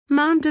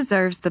Mom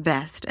deserves the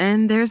best,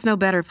 and there's no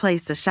better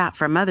place to shop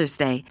for Mother's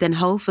Day than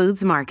Whole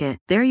Foods Market.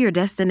 They're your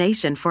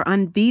destination for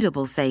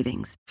unbeatable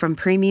savings, from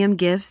premium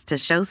gifts to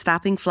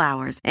show-stopping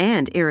flowers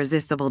and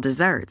irresistible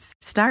desserts.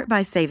 Start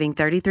by saving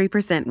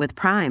 33% with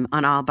Prime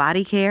on all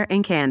body care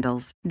and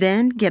candles.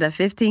 Then get a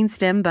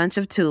 15-stem bunch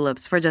of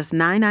tulips for just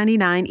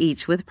 $9.99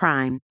 each with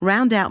Prime.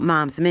 Round out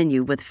Mom's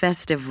menu with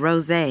festive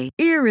rosé,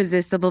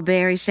 irresistible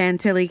berry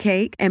chantilly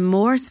cake, and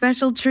more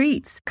special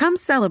treats. Come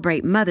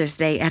celebrate Mother's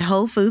Day at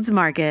Whole Foods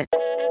Market.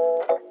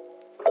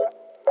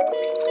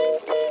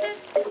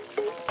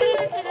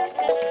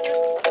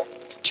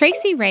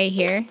 Tracy Ray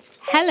here.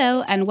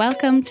 Hello and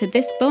welcome to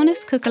this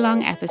bonus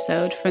cook-along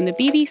episode from the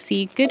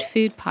BBC Good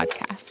Food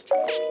podcast.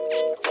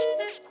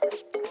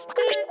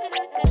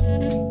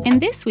 In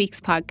this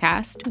week's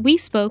podcast, we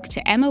spoke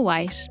to Emma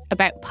White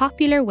about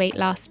popular weight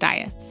loss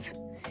diets.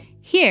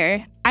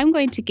 Here, I'm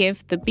going to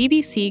give the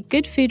BBC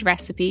Good Food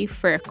recipe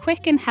for a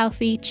quick and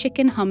healthy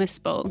chicken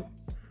hummus bowl.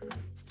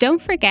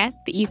 Don't forget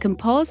that you can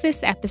pause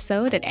this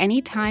episode at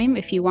any time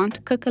if you want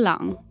to cook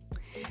along.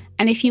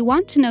 And if you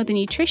want to know the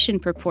nutrition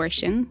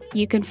proportion,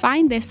 you can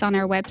find this on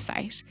our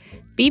website,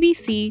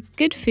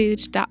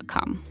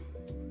 bbcgoodfood.com.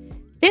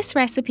 This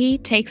recipe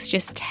takes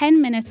just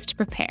 10 minutes to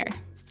prepare.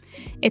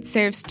 It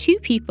serves 2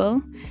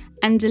 people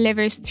and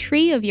delivers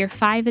 3 of your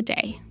 5 a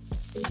day.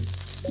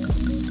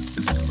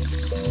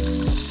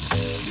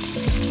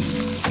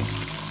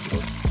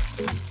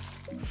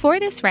 For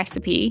this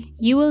recipe,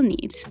 you will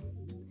need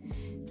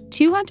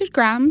 200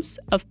 grams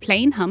of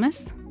plain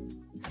hummus,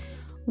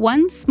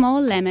 1 small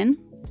lemon,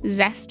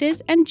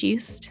 zested and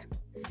juiced,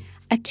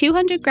 a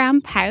 200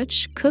 gram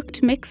pouch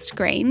cooked mixed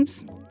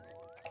grains,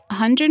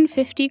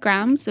 150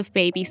 grams of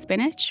baby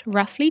spinach,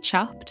 roughly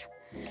chopped,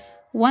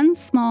 1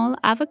 small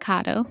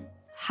avocado,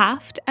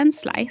 halved and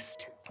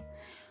sliced,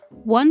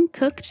 1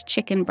 cooked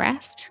chicken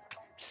breast,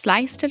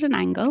 sliced at an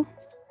angle,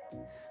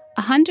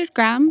 100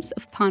 grams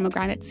of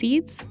pomegranate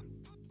seeds,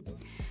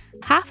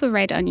 half a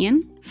red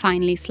onion,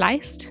 finely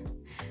sliced,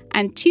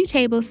 and 2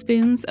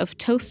 tablespoons of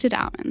toasted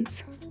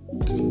almonds.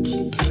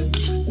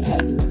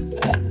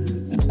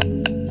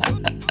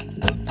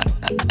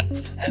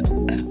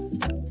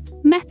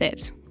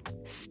 Method.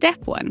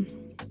 Step 1.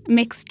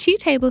 Mix 2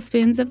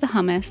 tablespoons of the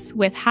hummus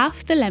with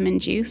half the lemon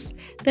juice,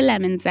 the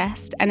lemon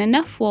zest, and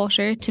enough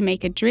water to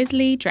make a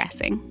drizzly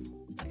dressing.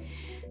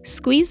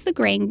 Squeeze the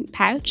grain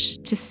pouch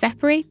to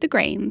separate the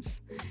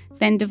grains,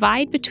 then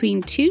divide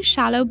between 2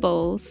 shallow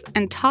bowls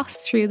and toss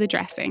through the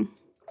dressing.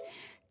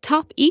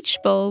 Top each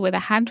bowl with a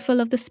handful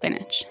of the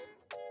spinach.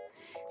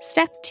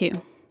 Step 2.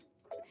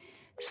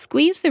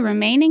 Squeeze the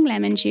remaining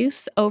lemon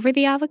juice over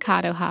the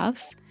avocado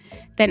halves,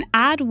 then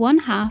add 1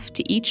 half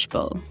to each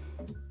bowl.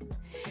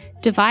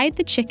 Divide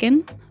the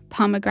chicken,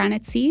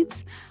 pomegranate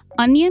seeds,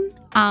 onion,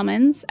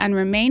 almonds, and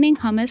remaining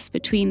hummus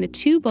between the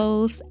 2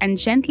 bowls and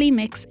gently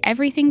mix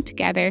everything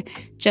together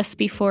just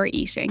before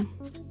eating.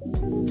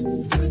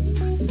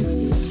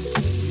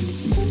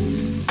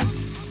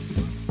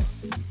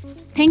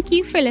 Thank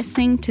you for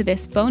listening to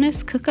this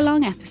bonus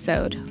cook-along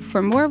episode.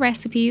 For more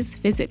recipes,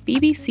 visit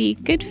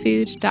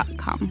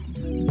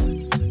bbcgoodfood.com.